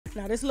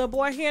Now this little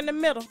boy here in the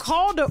middle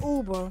called the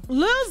Uber.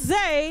 Lil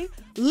Zay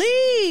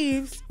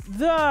leaves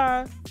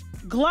the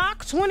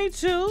Glock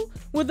 22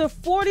 with a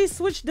 40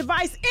 switch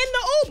device in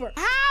the Uber.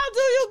 How do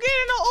you get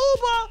in an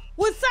Uber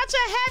with such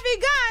a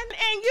heavy gun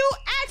and you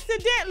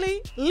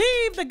accidentally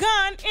leave the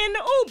gun in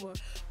the Uber?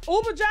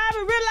 Uber driver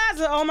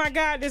realizes, oh my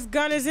God, this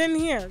gun is in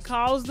here.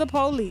 Calls the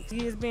police.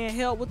 He is being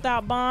held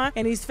without bond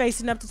and he's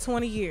facing up to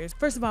 20 years.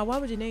 First of all, why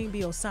would your name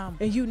be Osama?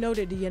 And you know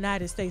that the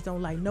United States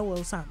don't like no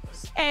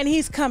Osamas. And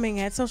he's coming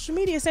at social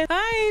media saying,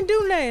 I ain't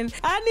do nothing.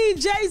 I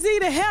need Jay-Z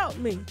to help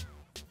me.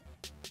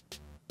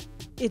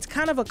 It's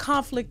kind of a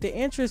conflict of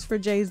interest for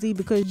Jay-Z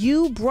because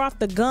you brought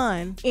the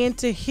gun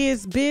into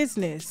his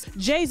business.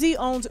 Jay-Z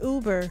owns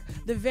Uber,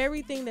 the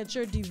very thing that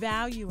you're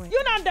devaluing.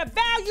 You done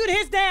devalued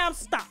his damn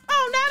stock.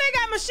 Oh, now they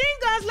got machine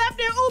guns left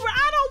in Uber.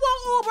 I don't want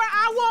Uber,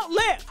 I want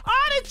Lyft.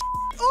 All this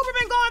Uber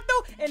been going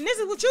through, and this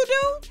is what you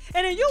do?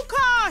 And then you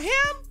call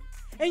him,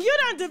 and you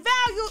done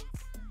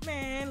devalue.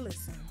 Man,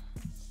 listen.